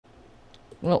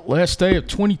Well, last day of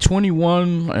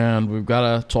 2021, and we've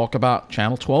got to talk about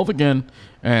Channel 12 again,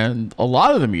 and a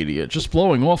lot of the media just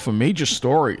blowing off a major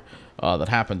story that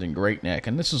happened in Great Neck,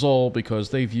 and this is all because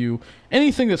they view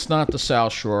anything that's not the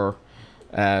South Shore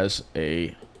as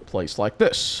a place like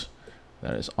this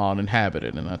that is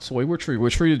uninhabited, and that's the way we're treated. We're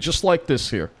treated just like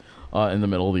this here in the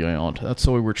middle of the island. That's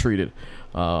the way we're treated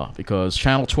because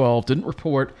Channel 12 didn't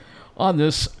report on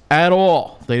this at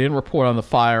all. They didn't report on the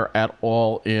fire at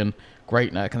all in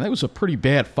Great Neck, and that was a pretty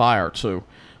bad fire too.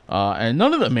 And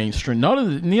none of the mainstream, not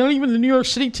even the New York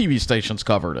City TV stations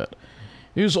covered it.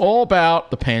 It was all about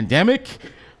the pandemic,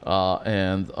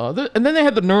 and then they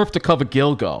had the nerve to cover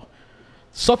Gilgo.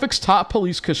 Suffolk's top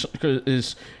police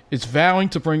is vowing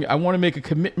to bring. I want to make a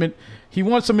commitment. He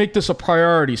wants to make this a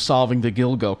priority, solving the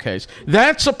Gilgo case.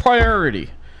 That's a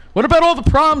priority. What about all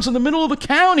the problems in the middle of the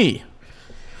county?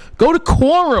 Go to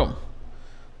Quorum.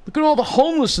 Look at all the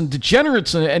homeless and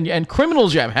degenerates and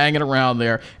criminals you have hanging around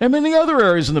there, and many other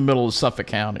areas in the middle of Suffolk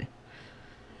County.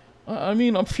 I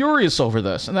mean, I'm furious over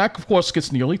this. And that, of course,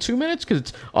 gets nearly 2 minutes because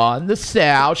it's on the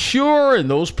South Shore, and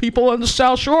those people on the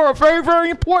South Shore are very,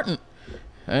 very important.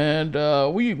 And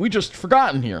we just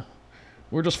forgotten here.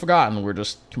 We're just forgotten. We're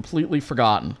just completely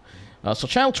forgotten. So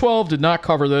Channel 12 did not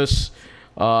cover this,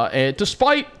 and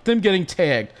despite them getting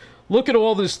tagged. Look at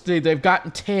all this. They've gotten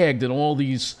tagged in all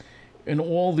these... look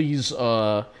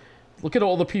at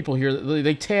all the people here.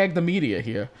 They tagged the media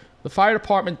here. The fire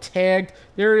department tagged.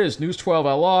 There it is. News 12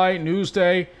 LI,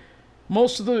 Newsday.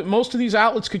 Most of these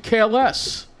outlets could care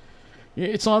less.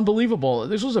 It's unbelievable.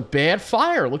 This was a bad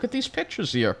fire. Look at these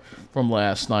pictures here from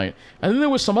last night. And then there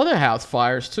was some other house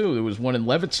fires too. There was one in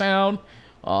Levittown.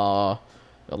 A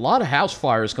lot of house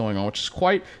fires going on, which is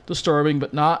quite disturbing,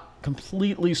 but not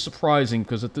completely surprising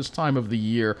because at this time of the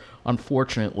year,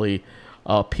 unfortunately,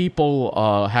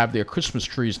 people have their Christmas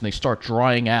trees and they start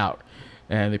drying out,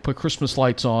 and they put Christmas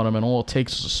lights on them, and all it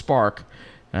takes is a spark,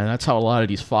 and that's how a lot of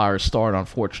these fires start,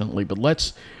 unfortunately. But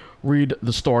let's read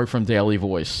the story from Daily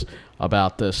Voice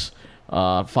about this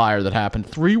fire that happened.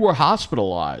 3 were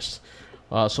hospitalized.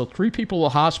 So 3 people were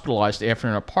hospitalized after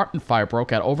an apartment fire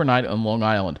broke out overnight on Long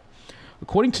Island.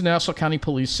 According to Nassau County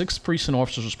Police, 6 precinct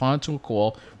officers responded to a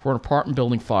call for an apartment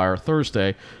building fire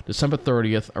Thursday, December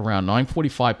 30th, around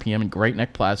 9:45 p.m. in Great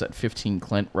Neck Plaza at 15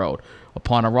 Clint Road.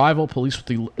 Upon arrival, police, with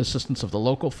the assistance of the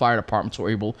local fire departments,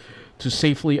 were able to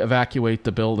safely evacuate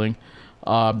the building.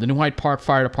 The New Hyde Park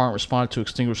Fire Department responded to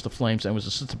extinguish the flames and was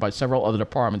assisted by several other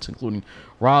departments, including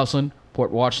Roslyn, Port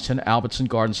Washington, Albertson,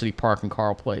 Garden City Park, and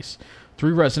Carl Place.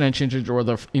 3 residents injured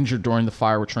during the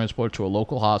fire were transported to a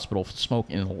local hospital for smoke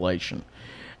inhalation,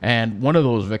 and one of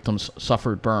those victims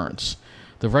suffered burns.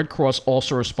 The Red Cross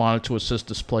also responded to assist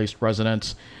displaced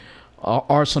residents.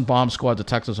 Arson bomb squad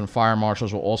detectives and fire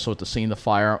marshals were also at the scene. The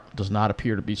fire does not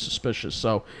appear to be suspicious.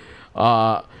 So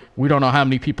we don't know how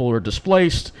many people were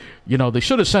displaced. You know, they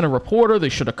should have sent a reporter. They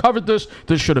should have covered this.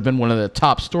 This should have been one of the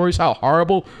top stories. How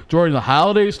horrible during the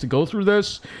holidays to go through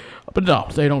this. But no,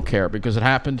 they don't care because it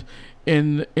happened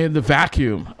in the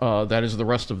vacuum that is the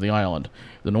rest of the island.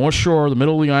 The North Shore, the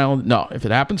middle of the island, no. If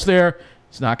it happens there,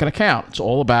 it's not going to count. It's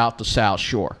all about the South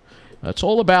Shore. It's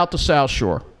all about the South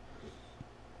Shore.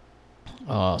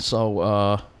 And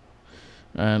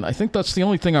I think that's the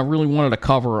only thing I really wanted to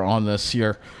cover on this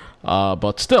here.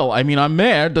 But still, I mean, I'm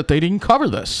mad that they didn't cover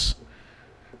this.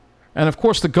 And, of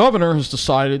course, the governor has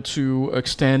decided to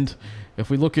extend, if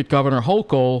we look at Governor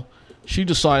Hochul, she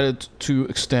decided to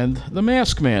extend the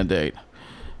mask mandate.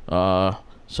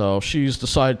 So she's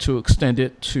decided to extend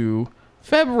it to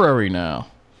February now.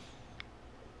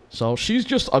 So she's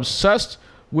just obsessed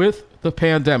with the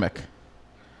pandemic.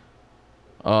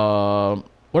 What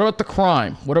about the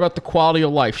crime? What about the quality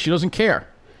of life? She doesn't care.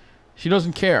 She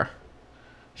doesn't care.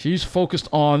 She's focused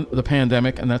on the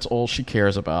pandemic, and that's all she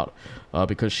cares about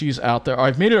because she's out there.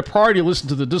 I've made it a priority to listen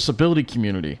to the disability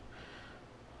community.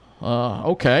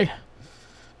 Okay.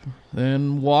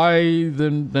 Then why?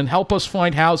 Then help us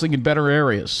find housing in better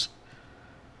areas.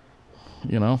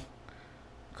 You know?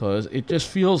 Because it just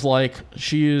feels like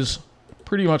she is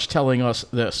pretty much telling us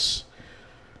this.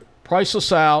 Price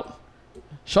us out.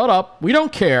 Shut up. We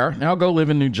don't care. Now go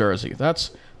live in New Jersey. That's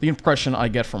the impression I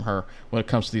get from her when it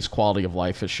comes to these quality of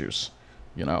life issues.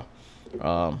 You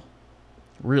know?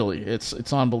 Really,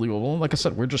 it's unbelievable. And like I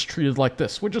said, we're just treated like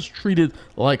this. We're just treated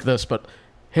like this. But,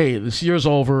 hey, this year's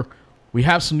over. We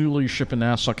have some new leadership in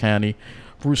Nassau County.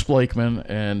 Bruce Blakeman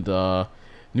and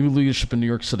new leadership in New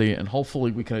York City, and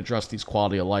hopefully we can address these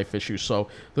quality of life issues. So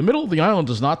the middle of the island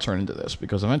does not turn into this,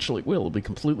 because eventually it will. It'll be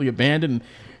completely abandoned.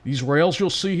 These rails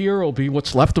you'll see here will be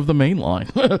what's left of the main line.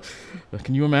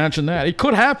 Can you imagine that? It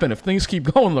could happen if things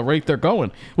keep going the rate they're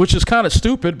going, which is kind of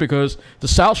stupid because the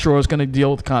South Shore is going to deal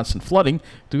with constant flooding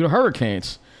due to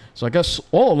hurricanes. So I guess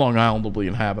all of Long Island will be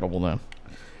inhabitable then,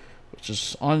 which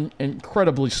is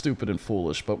incredibly stupid and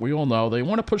foolish. But we all know they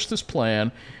want to push this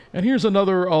plan. And here's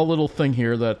another little thing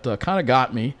here that kind of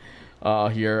got me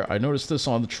here. I noticed this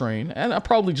on the train, and I'm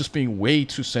probably just being way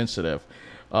too sensitive.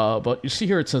 But you see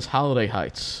here it says Holiday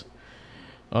Heights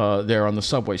there on the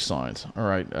subway signs. All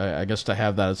right, I guess to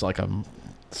have that as like a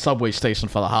subway station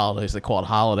for the holidays, they call it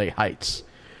Holiday Heights.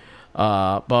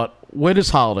 But what is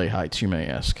Holiday Heights, you may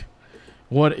ask?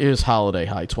 What is Holiday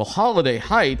Heights? Well, Holiday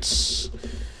Heights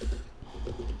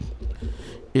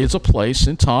is a place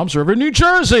in Toms River, New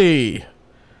Jersey.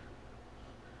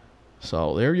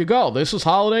 So there you go. This is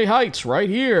Holiday Heights right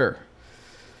here.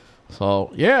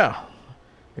 So, yeah.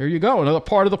 There you go. Another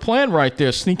part of the plan right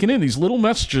there, sneaking in. These little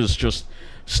messages just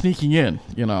sneaking in,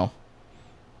 you know.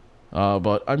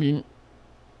 But, I mean,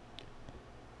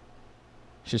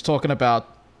 she's talking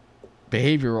about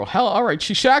behavioral health. All right,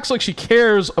 she acts like she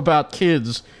cares about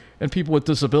kids and people with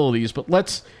disabilities,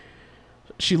 but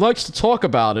she likes to talk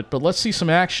about it, but let's see some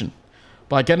action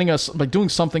by doing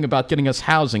something about getting us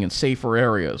housing in safer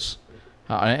areas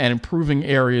and improving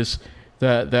areas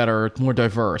that are more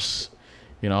diverse.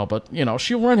 You know, but, you know,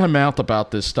 she'll run her mouth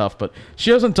about this stuff, but she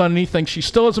hasn't done anything. She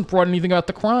still hasn't brought anything about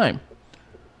the crime.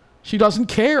 She doesn't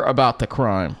care about the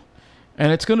crime.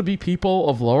 And it's going to be people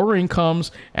of lower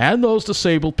incomes and those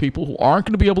disabled people who aren't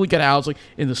going to be able to get housing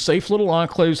in the safe little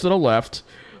enclaves that are left.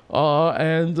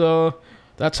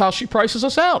 That's how she prices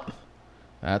us out.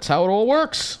 That's how it all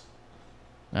works.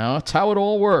 Now, that's how it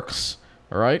all works.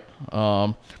 All right?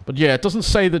 But, yeah, it doesn't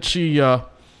say that she...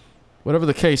 whatever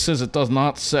the case is, it does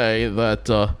not say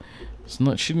that,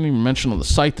 she didn't even mention on the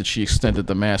site that she extended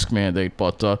the mask mandate,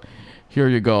 but here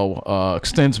you go.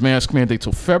 Extends mask mandate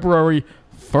till February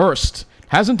 1st.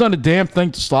 Hasn't done a damn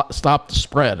thing to stop the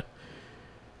spread.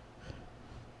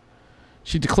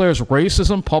 She declares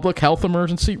racism, public health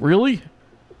emergency. Really?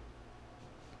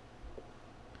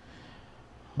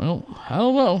 Well, I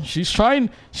don't know. She's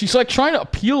like trying to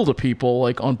appeal to people,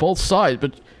 like, on both sides,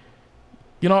 but...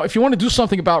 You know, if you want to do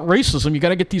something about racism, you got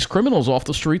to get these criminals off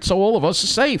the street so all of us are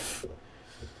safe.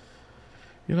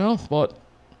 You know, but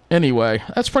anyway,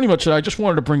 that's pretty much it. I just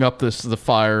wanted to bring up the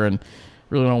fire, and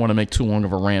really don't want to make too long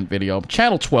of a rant video.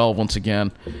 Channel 12, once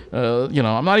again. You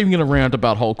know, I'm not even going to rant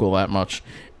about Hochul that much.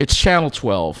 It's Channel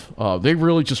 12. They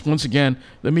really just, once again,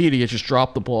 the media just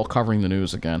dropped the ball covering the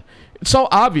news again. It's so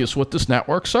obvious what this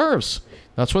network serves.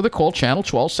 That's why they're called Channel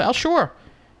 12 South Shore.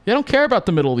 They don't care about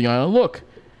the middle of the island.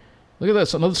 Look at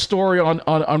this. Another story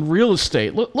on real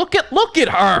estate. Look at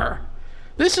her.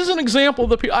 This is an example of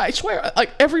the people. I swear,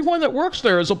 like, everyone that works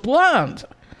there is a blonde.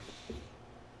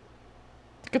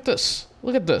 Look at this.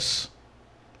 Look at this.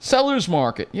 Seller's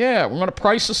market. Yeah, we're going to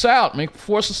price this out.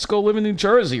 Force us to go live in New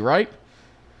Jersey, right?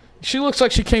 She looks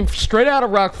like she came straight out of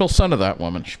Rockville Center, that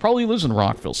woman. She probably lives in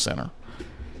Rockville Center.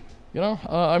 You know,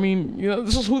 I mean, you know,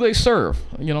 this is who they serve.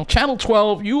 You know, Channel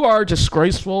 12, you are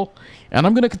disgraceful, and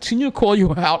I'm going to continue to call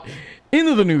you out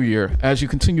into the new year as you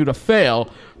continue to fail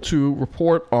to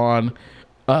report on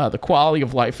the quality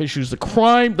of life issues, the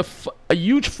crime, a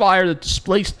huge fire that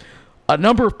displaced a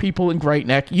number of people in Great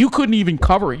Neck. You couldn't even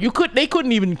cover it. They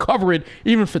couldn't even cover it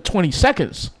even for 20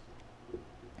 seconds.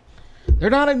 They're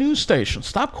not a news station.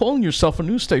 Stop calling yourself a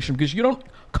news station because you don't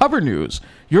cover news.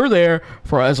 You're there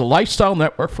as a lifestyle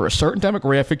network for a certain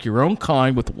demographic, your own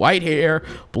kind, with white hair,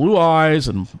 blue eyes,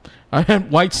 and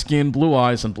white skin, blue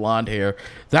eyes, and blonde hair.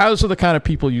 Those are the kind of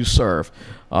people you serve.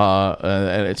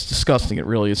 And it's disgusting. It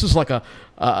really is. This is like a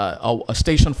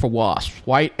station for WASP,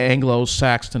 white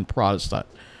Anglo-Saxon Protestant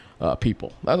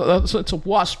people. It's a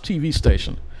WASP TV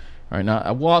station. All right, now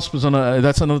a WASP is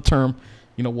that's another term.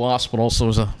 You know, wasp, but also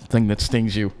is a thing that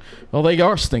stings you. Well, they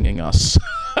are stinging us.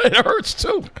 It hurts,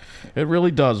 too. It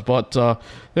really does. But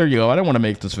there you go. I don't want to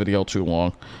make this video too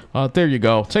long. There you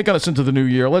go. Taking us into the new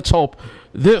year. Let's hope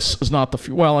this is not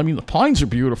the... Well, I mean, the pines are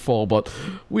beautiful, but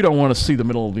we don't want to see the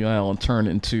middle of the island turn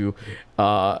into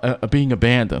being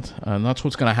abandoned. And that's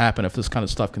what's going to happen if this kind of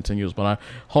stuff continues. But I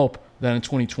hope that in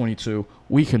 2022,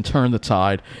 we can turn the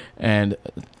tide and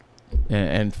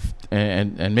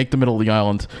make the middle of the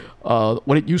island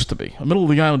what it used to be. The middle of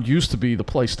the island used to be the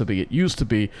place to be. It used to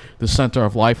be the center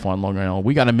of life on Long Island.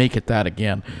 We got to make it that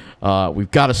again.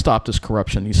 We've got to stop this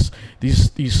corruption.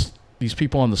 These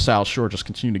people on the South Shore just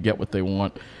continue to get what they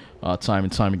want time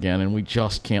and time again, and we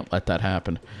just can't let that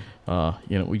happen.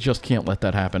 You know, we just can't let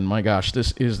that happen. My gosh,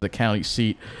 this is the county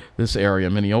seat, this area,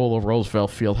 Mineola,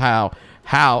 Roosevelt Field.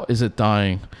 How is it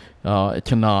dying? It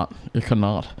cannot. It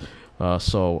cannot.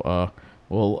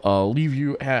 We'll leave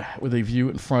you with a view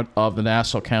in front of the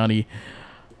Nassau County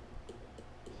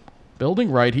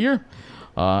building right here.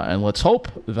 And let's hope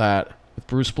that with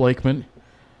Bruce Blakeman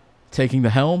taking the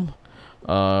helm,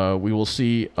 we will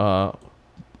see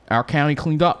our county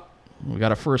cleaned up. We got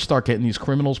to first start getting these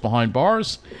criminals behind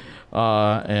bars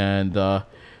and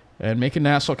making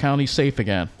Nassau County safe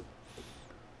again.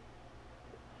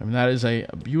 I mean, that is a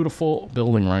beautiful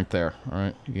building right there. All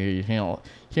right, you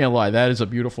can't lie. That is a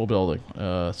beautiful building.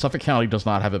 Suffolk County does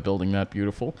not have a building that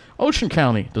beautiful. Ocean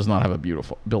County does not have a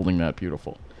beautiful building that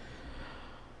beautiful.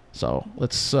 So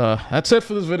let's. That's it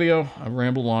for this video. I've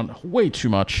rambled on way too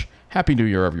much. Happy New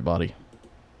Year, everybody.